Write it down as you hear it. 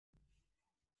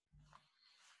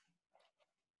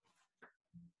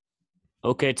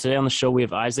Okay, today on the show we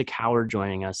have Ike Howard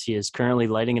joining us. He is currently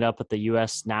lighting it up at the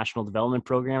U.S. National Development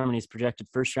Program, and he's projected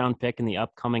first-round pick in the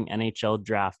upcoming NHL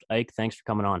draft. Ike, thanks for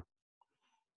coming on.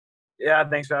 Yeah,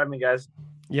 thanks for having me, guys.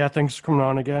 Yeah, thanks for coming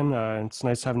on again. It's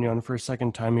nice having you on for a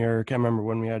second time here. Can't remember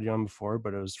when we had you on before,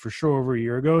 but it was for sure over a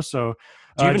year ago. So,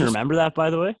 do you even remember that, by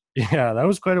the way? Yeah, that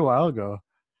was quite a while ago.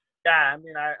 Yeah, I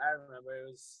mean, I remember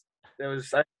it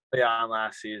was on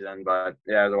last season, but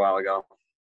yeah, it was a while ago.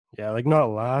 Yeah, like not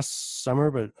last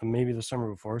summer, but maybe the summer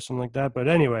before, something like that. But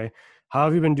anyway, how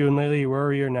have you been doing lately? Where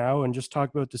are you now? And just talk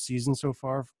about the season so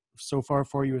far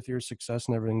for you with your success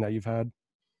and everything that you've had.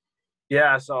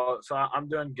 Yeah, so I'm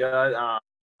doing good. I'm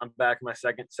back in my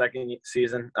second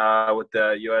season with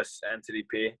the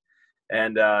USNTDP,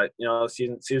 and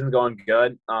season's going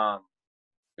good. I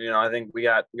think we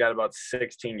got about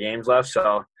 16 games left,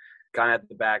 so kind of at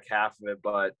the back half of it.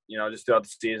 But just throughout the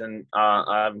season,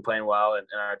 I've been playing well, and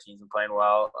our team's been playing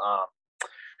well.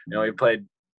 We played a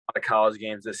lot of college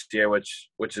games this year, which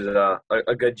is a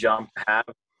good jump to have.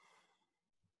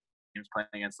 Games playing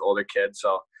against the older kids,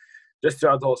 so just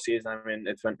throughout the whole season, I mean,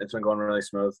 it's been going really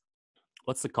smooth.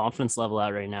 What's the confidence level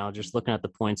at right now? Just looking at the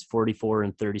points, 44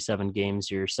 and 37 games,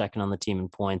 you're second on the team in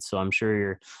points. So I'm sure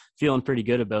you're feeling pretty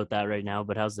good about that right now,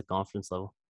 but how's the confidence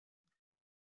level?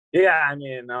 Yeah, I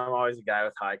mean, I'm always a guy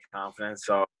with high confidence.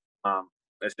 So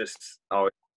it's just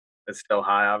always, it's still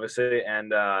high, obviously.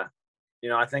 And, I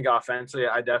think offensively,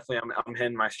 I'm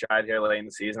hitting my stride here late in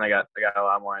the season. I got a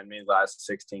lot more in me the last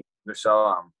 16 or so.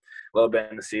 A little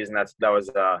bit in the season, that was,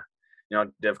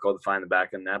 difficult to find the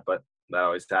back of the net, but that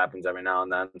always happens every now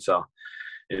and then. So,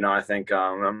 I think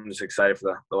I'm just excited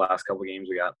for the last couple of games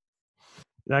we got.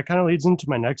 That kind of leads into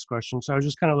my next question. So I was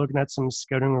just kind of looking at some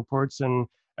scouting reports, and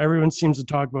everyone seems to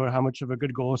talk about how much of a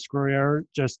good goal scorer you are.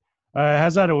 Just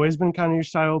has that always been kind of your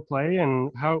style of play, and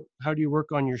how do you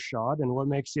work on your shot, and what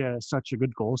makes you such a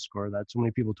good goal scorer that so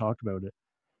many people talk about it?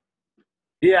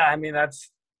 Yeah, I mean,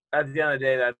 that's at the end of the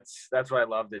day, that's what I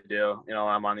love to do.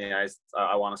 I'm on the ice,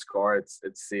 I want to score. It's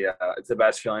the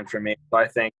best feeling for me. So I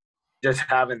think just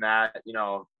having that,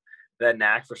 that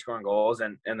knack for scoring goals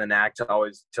and the knack to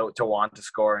always to want to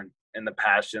score and the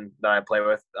passion that I play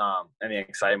with, and the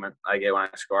excitement I get when I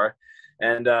score.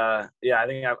 And I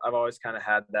think I've always kind of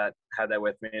had that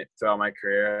with me throughout my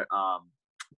career.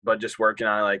 But just working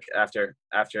on it, like after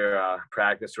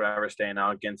practice or whatever, staying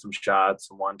out, getting some shots,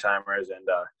 some one-timers, and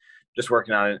just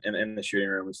working on it in the shooting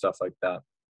room and stuff like that.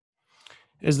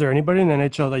 Is there anybody in the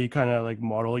NHL that you kind of like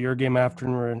model your game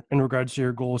after in regards to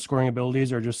your goal scoring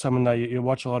abilities, or just someone that you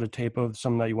watch a lot of tape of,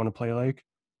 someone that you want to play like?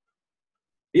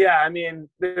 Yeah, I mean,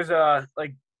 there's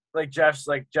like Jeff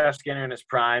Skinner in his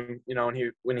prime,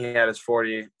 when he had his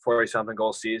 40 something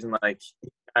goal season. Like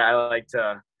I like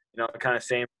to, kind of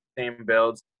same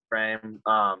builds, frame.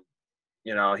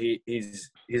 He's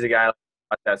a guy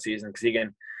like that season because he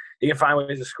can find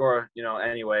ways to score,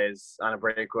 anyways, on a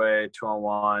breakaway,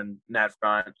 2-on-1, net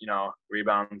front,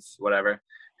 rebounds, whatever.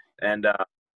 And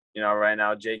right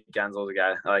now Jake Genzel's a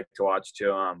guy I like to watch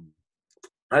too.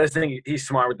 I just think he's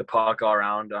smart with the puck all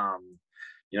around.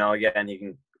 Again,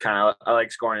 he can I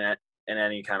like scoring in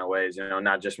any kind of ways,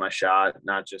 not just my shot,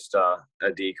 not just a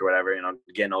deke or whatever,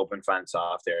 getting open, finding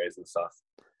soft areas and stuff.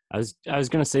 I was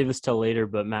going to save this till later,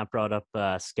 but Matt brought up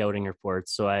scouting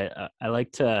reports. So I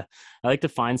like to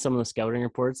find some of the scouting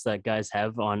reports that guys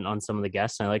have on some of the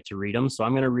guests, and I like to read them. So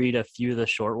I'm going to read a few of the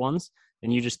short ones,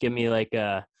 and you just give me like,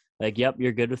 yep,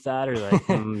 you're good with that, or like,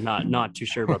 I'm not too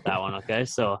sure about that one. Okay.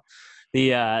 So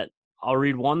I'll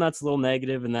read one that's a little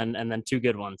negative and then two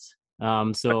good ones.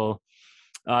 The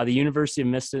University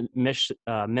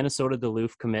of Minnesota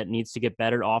Duluth commit needs to get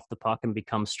better off the puck and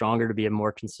become stronger to be a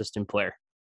more consistent player.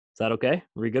 Is that okay?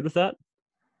 Are we good with that?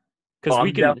 Because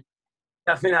we can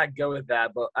definitely not go with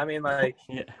that. But I mean, like,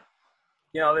 yeah.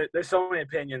 There's so many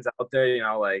opinions out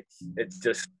there. Like it's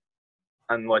just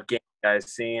on what game you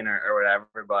guys seen or whatever.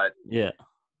 But yeah,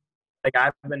 like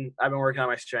I've been working on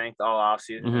my strength all off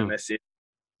season and this season.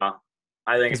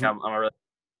 I think I'm really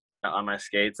on my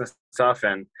skates and stuff,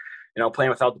 and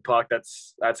playing without the puck.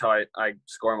 That's how I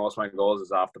score most of my goals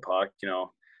is off the puck.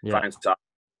 Finding stuff.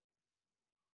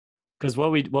 Because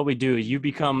what we do, you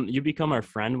become our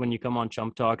friend when you come on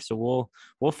Chump Talk. So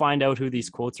we'll find out who these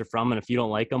quotes are from, and if you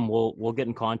don't like them, we'll get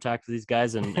in contact with these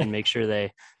guys and make sure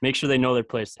they know their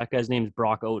place. That guy's name is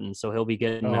Brock Oten, so he'll be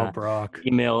getting Brock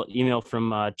email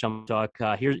from Chump Talk.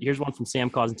 Here's one from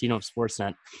Sam Cosentino of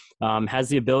Sportsnet. Has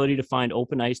the ability to find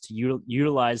open ice to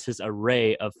utilize his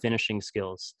array of finishing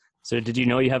skills. So did you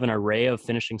know you have an array of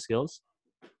finishing skills?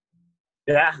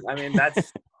 Yeah, I mean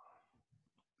that's.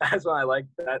 That's what I like.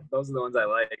 Those are the ones I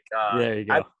like. There you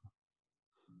go.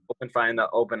 open, find the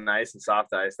open ice and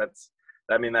soft ice. That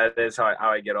is how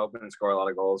I get open and score a lot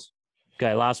of goals.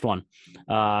 Okay, last one.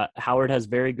 Howard has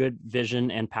very good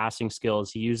vision and passing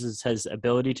skills. He uses his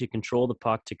ability to control the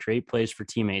puck to create plays for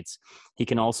teammates. He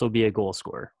can also be a goal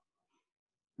scorer.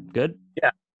 Good?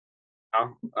 Yeah.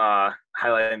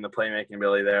 Highlighting the playmaking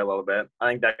ability there a little bit. I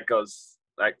think that goes,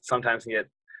 like, sometimes can get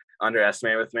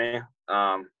underestimated with me.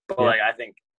 I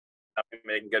think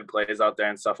making good plays out there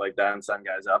and stuff like that and setting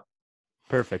guys up.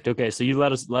 Perfect. Okay, so you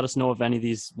let us know if any of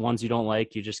these ones you don't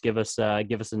like. You just give us a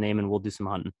name and we'll do some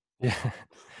hunting. Yeah.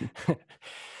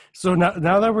 So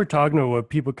now that we're talking about what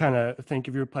people kind of think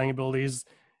of your playing abilities,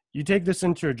 you take this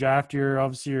into your draft year.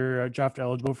 Obviously, you're draft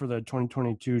eligible for the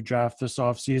 2022 draft this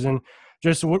offseason.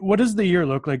 Just what does the year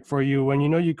look like for you when you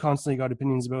know you constantly got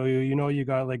opinions about you? You know you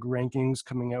got like rankings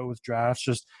coming out with drafts.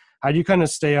 Just how do you kind of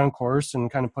stay on course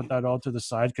and kind of put that all to the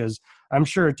side? Because I'm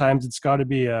sure at times it's got to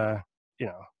be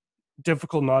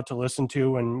difficult not to listen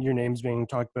to when your name's being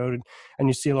talked about, and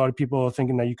you see a lot of people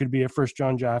thinking that you could be a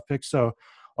first-round draft pick. So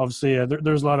obviously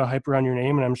there's a lot of hype around your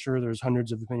name, and I'm sure there's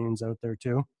hundreds of opinions out there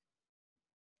too.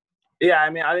 Yeah,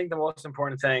 I mean, I think the most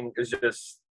important thing is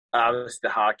just obviously the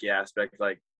hockey aspect.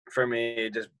 Like for me,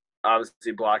 just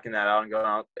obviously blocking that out and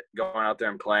going out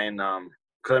there and playing.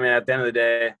 Because I mean, at the end of the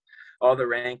day, all the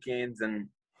rankings and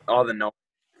all the notes,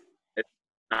 it's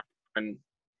not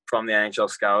from the NHL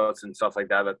scouts and stuff like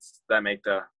that. That make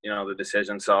the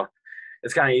decision. So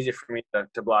it's kind of easy for me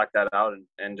to block that out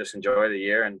and just enjoy the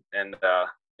year and I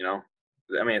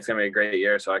mean, it's gonna be a great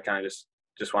year. So I kind of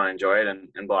just want to enjoy it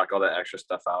and block all that extra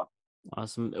stuff out.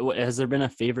 Awesome. Has there been a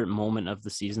favorite moment of the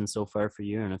season so far for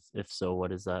you? And if so,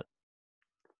 what is that?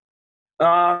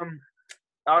 I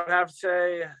would have to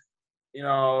say,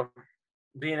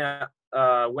 being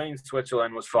winning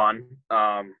Switzerland was fun.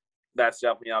 That's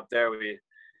definitely up there.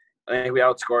 I think we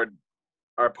outscored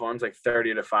our opponents like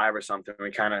 30-5 or something. We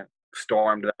kind of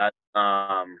stormed that.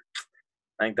 I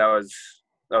think that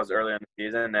was early in the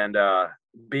season, and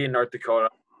beating North Dakota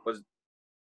was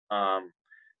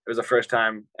it was the first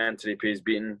time NCAA's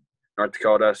beaten North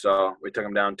Dakota, so we took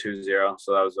them down 2-0.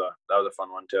 So that was a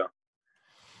fun one too.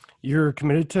 You're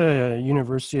committed to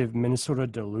University of Minnesota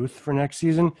Duluth for next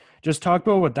season. Just talk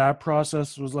about what that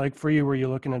process was like for you. Were you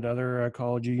looking at other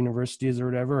college or universities or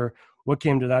whatever? Or what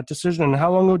came to that decision, and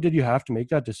how long ago did you have to make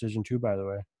that decision too, by the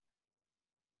way?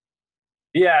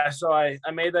 Yeah, so I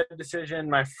made that decision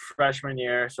my freshman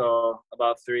year, so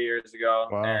about 3 years ago.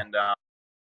 Wow. And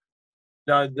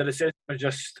the decision was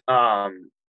just,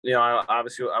 obviously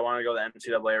I wanted to go the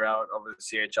NCAA route over the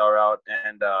CHL route,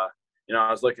 and I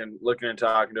was looking and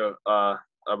talking to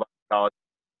about college.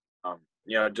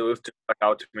 Duluth stuck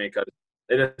out to me because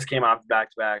they just came off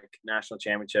back-to-back national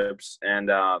championships,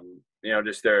 and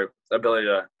just their ability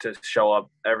to show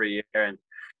up every year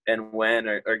and win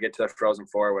or get to the Frozen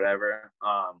Four or whatever.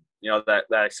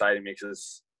 That excited me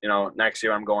because next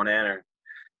year I'm going in, or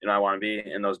I want to be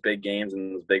in those big games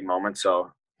and those big moments.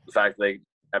 So the fact that they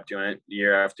kept doing it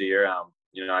year after year,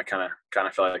 I kind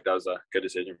of felt like that was a good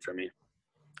decision for me.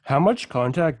 How much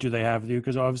contact do they have with you?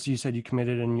 Because obviously you said you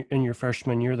committed in your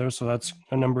freshman year, though, so that's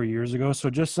a number of years ago. So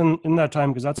just in that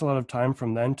time, because that's a lot of time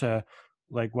from then to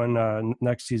like when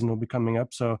next season will be coming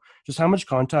up. So just how much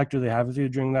contact do they have with you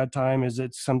during that time? Is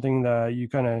it something that you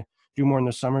kind of do more in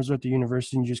the summers at the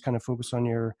university and you just kind of focus on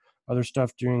your other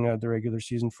stuff during the regular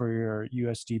season for your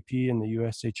USDP and the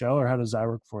USHL, or how does that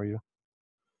work for you?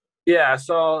 Yeah,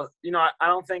 so I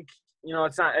don't think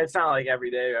it's not like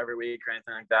every day or every week or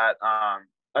anything like that.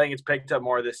 I think it's picked up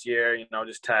more this year,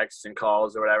 just texts and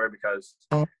calls or whatever, because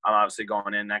I'm obviously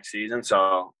going in next season.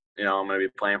 So, I'm going to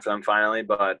be playing for them finally.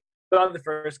 But the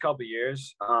first couple of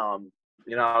years, I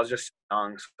was just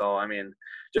young. So, I mean,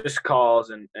 just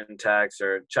calls and texts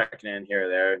or checking in here or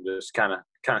there and just kind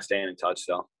of staying in touch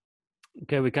still.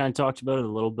 Okay, we kind of talked about it a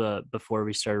little bit before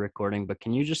we started recording, but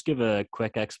can you just give a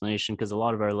quick explanation? Because a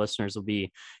lot of our listeners will be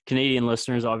Canadian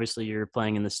listeners. Obviously, you're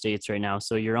playing in the States right now.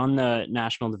 So you're on the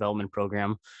National Development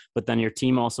Program, but then your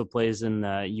team also plays in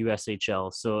the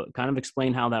USHL. So kind of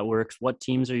explain how that works. What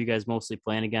teams are you guys mostly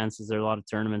playing against? Is there a lot of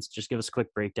tournaments? Just give us a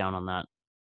quick breakdown on that.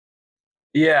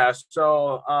 Yeah,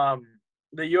 so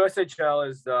the USHL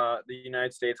is the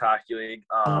United States Hockey League,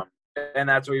 and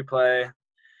that's where you play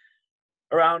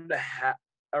around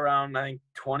I think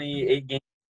 28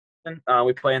 games.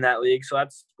 We play in that league, so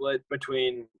that's split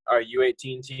between our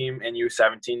U18 team and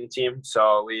U17 team.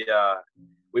 So we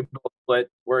both split.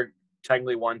 We're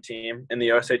technically one team in the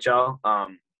USHL,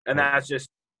 and that's just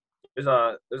there's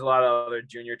a lot of other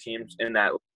junior teams in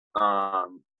that.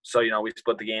 So we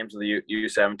split the games with the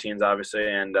U17s obviously,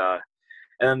 and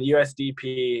then the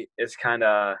USDP is kind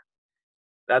of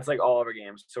That's like all of our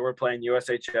games. So we're playing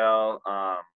USHL,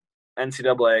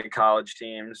 NCAA college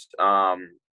teams,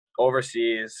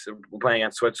 overseas. We're playing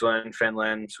against Switzerland,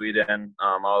 Finland, Sweden,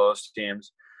 all those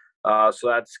teams. So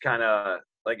that's kind of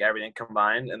like everything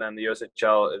combined. And then the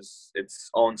USHL is its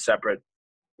own separate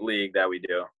league that we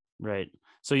do. Right.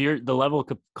 So the level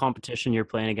of competition you're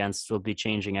playing against will be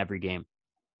changing every game.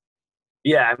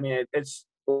 Yeah, I mean, it's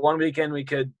one weekend we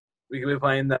could be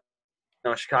playing the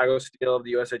Chicago Steel of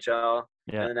the USHL,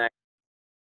 Yeah. and the next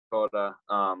Dakota,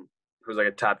 who's like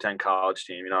a top 10 college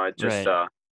team. It just Right.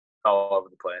 all over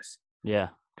the place. Yeah,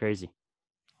 crazy.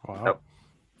 Wow. Yep.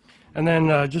 And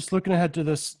then just looking ahead to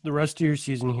the rest of your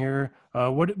season here,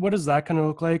 what does that kind of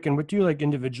look like? And what do you like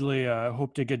individually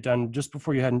hope to get done just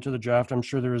before you head into the draft? I'm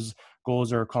sure there's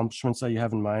goals or accomplishments that you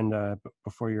have in mind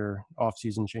before your off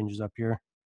season changes up here.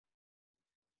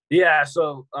 Yeah.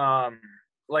 So,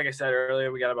 like I said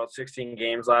earlier, we got about 16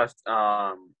 games left.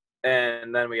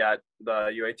 And then we got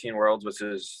the U18 Worlds, which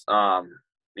is, kind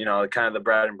of the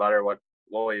bread and butter,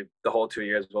 the whole 2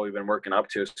 years, what we've been working up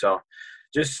to. So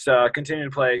just continue to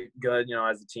play good,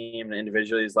 as a team and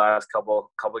individually these last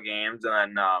couple games.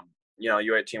 And then,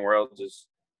 U18 Worlds is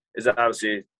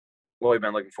obviously what we've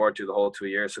been looking forward to the whole 2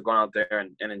 years. So going out there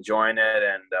and enjoying it.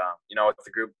 And, with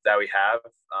the group that we have,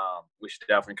 we should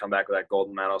definitely come back with that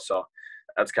gold medal. So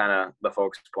that's kind of the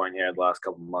focus point here the last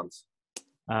couple of months.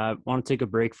 I want to take a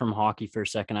break from hockey for a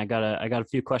second. I got a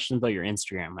few questions about your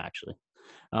Instagram, actually.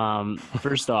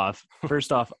 First off,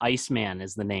 Iceman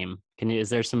is the name. Is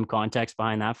there some context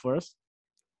behind that for us?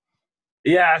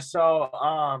 Yeah. So,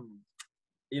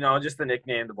 just the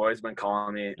nickname the boys been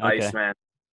calling me, Okay. Iceman.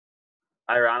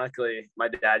 Ironically, my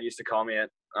dad used to call me it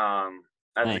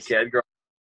as Nice. a kid.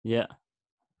 Yeah.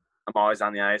 I'm always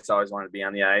on the ice. Always wanted to be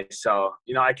on the ice. So,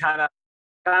 I kind of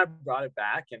brought it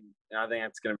back, and I think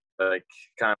it's gonna be like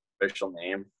kind of official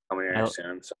name coming here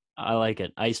soon. So. I like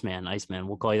it. Iceman.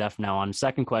 We'll call you that from now on.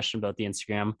 Second question about the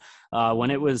Instagram.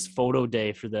 When it was photo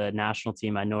day for the national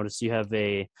team, I noticed you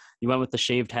went with the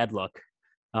shaved head look.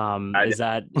 Talk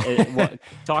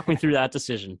me through that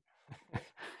decision.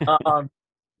 That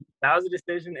was a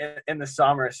decision in the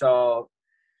summer. So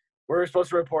we were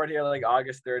supposed to report here like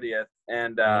August 30th.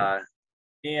 And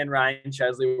me and Ryan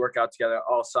Chesley work out together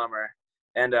all summer.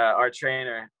 And our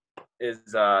trainer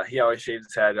he always shaves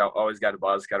his head, always got a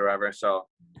buzz cut or whatever. So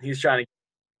he's trying to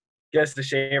get us to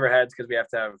shave our heads because we have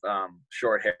to have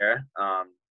short hair.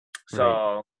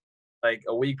 So like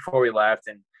a week before we left,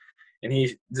 and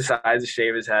he decides to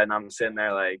shave his head, and I'm sitting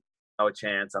there like, no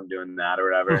chance I'm doing that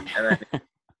or whatever. And then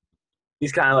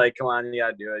he's kind of like, come on, you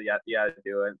gotta do it. You gotta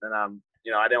do it. And I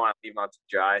didn't want to leave him out to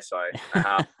dry, so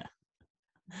I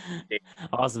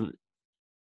Awesome.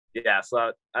 Yeah,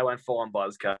 so I went full on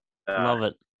buzz cut. Love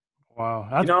it. Wow,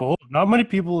 that's bold. Not many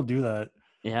people will do that.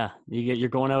 Yeah, you're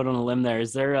going out on a limb there.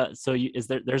 Is there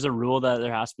there's a rule that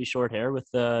there has to be short hair with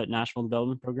the national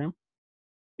development program?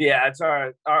 Yeah, it's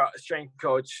our strength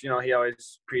coach. He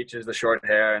always preaches the short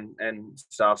hair and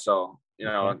stuff. So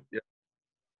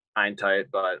tight,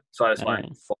 but so I just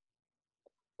went full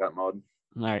cut mode.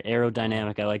 All right,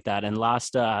 aerodynamic. I like that. And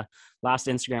last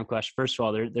Instagram question. First of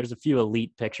all, there's a few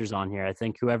elite pictures on here. I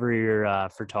think whoever your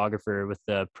photographer with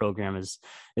the program is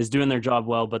doing their job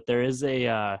well. But there is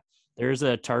a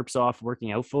tarps off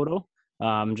working out photo.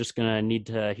 I'm just gonna need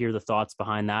to hear the thoughts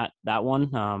behind that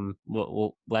one.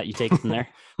 We'll let you take it from there.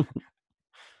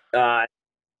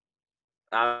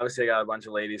 Obviously, I got a bunch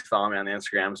of ladies following me on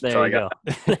Instagram. So there you go.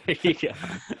 There you go.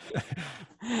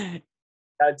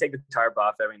 Gotta take the tarp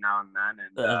off every now and then.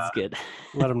 And that's good.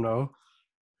 Let them know.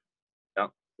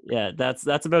 Yeah, that's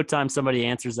about time somebody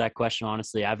answers that question.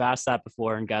 Honestly, I've asked that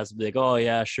before, and guys will be like, "Oh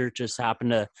yeah, shirt just happened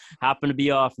to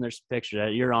be off," and there's some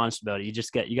pictures. You're honest about it. You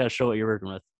got to show what you're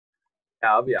working with.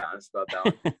 Yeah, I'll be honest about that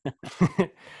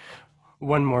one.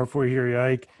 One more for you here,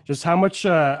 Ike. Just how much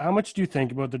do you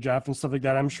think about the draft and stuff like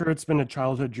that? I'm sure it's been a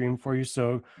childhood dream for you.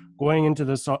 So going into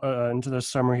this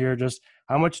summer here, just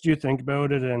how much do you think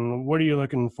about it, and what are you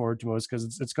looking forward to most?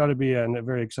 Because it's got to be a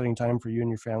very exciting time for you and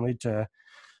your family to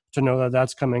know that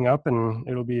that's coming up, and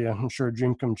it'll be, I'm sure, a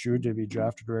dream come true to be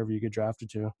drafted wherever you get drafted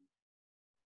to.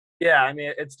 Yeah, I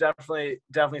mean, it's definitely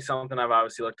something I've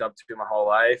obviously looked up to my whole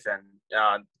life, and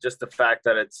just the fact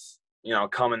that it's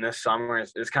coming this summer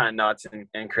is kind of nuts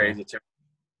and crazy too.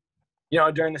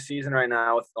 During the season right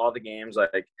now with all the games,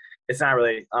 like it's not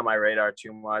really on my radar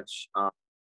too much.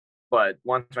 But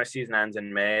once my season ends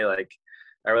in May, like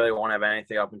I really won't have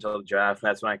anything up until the draft, and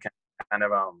that's when I kind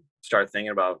of start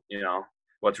thinking about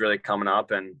what's really coming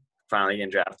up and finally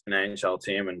getting drafted in an NHL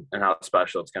team and how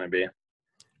special it's going to be.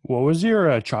 What was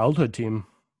your childhood team?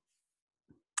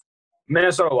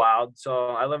 Minnesota Wild. So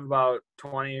I live about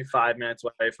 25 minutes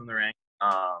away from the rink.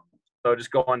 So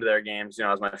just going to their games, you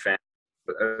know, as my fan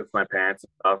with my parents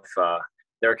and stuff.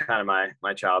 They're kind of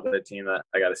my childhood team that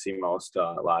I got to see most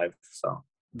live. So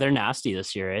They're nasty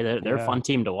this year, eh? They're a fun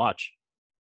team to watch.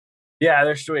 Yeah,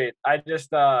 they're sweet. I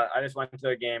just went to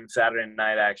a game Saturday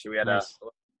night. Actually, we had Nice.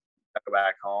 to go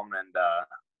back home, and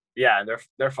yeah,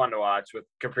 they're fun to watch with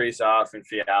Kaprizov and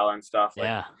Fiala and stuff.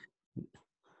 Yeah.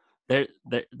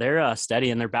 They're steady,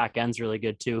 and their back end's really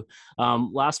good too.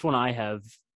 Last one I have.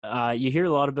 You hear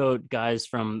a lot about guys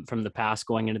from the past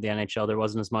going into the NHL. There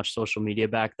wasn't as much social media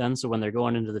back then, so when they're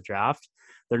going into the draft,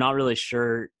 they're not really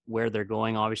sure where they're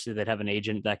going. Obviously, they'd have an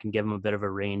agent that can give them a bit of a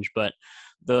range, but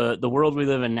the world we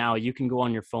live in now, you can go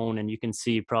on your phone and you can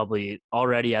see probably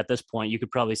already at this point, you could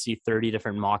probably see 30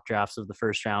 different mock drafts of the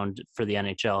first round for the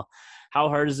NHL. How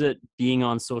hard is it being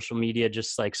on social media,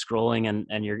 just like scrolling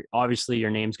and you're obviously your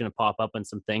name's going to pop up on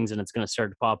some things and it's going to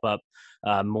start to pop up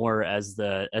more as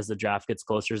the draft gets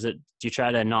closer? Do you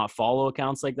try to not follow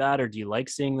accounts like that, or do you like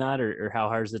seeing that, or how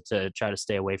hard is it to try to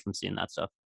stay away from seeing that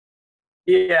stuff?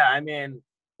 Yeah, I mean,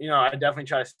 you know, I definitely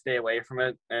try to stay away from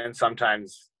it, and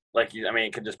sometimes,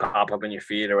 it could just pop up in your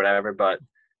feed or whatever. But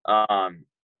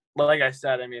like I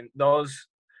said, I mean, those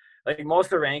most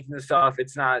of the rankings and stuff,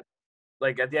 it's not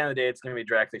at the end of the day, it's going to be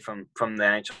directly from the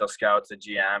NHL scouts, the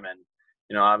GM, and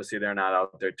you know, obviously they're not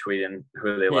out there tweeting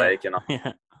who they like and all.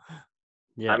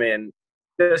 Yeah. I mean,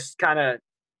 just kind of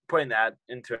putting that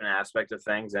into an aspect of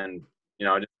things, and you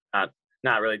know, just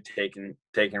not really taking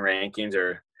rankings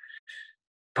or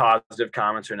positive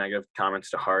comments or negative comments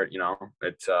to heart. You know,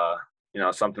 it's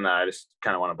something that I just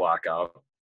kind of want to block out.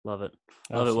 Love it.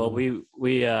 Absolutely. Well,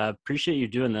 we appreciate you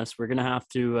doing this. We're gonna have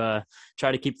to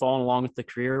try to keep following along with the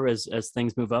career as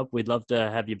things move up. We'd love to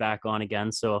have you back on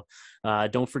again. So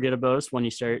don't forget about us when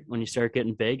you start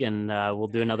getting big, and we'll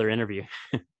do another interview.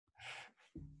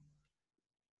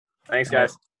 Thanks,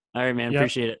 guys. All right, man. Yep.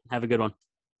 Appreciate it. Have a good one.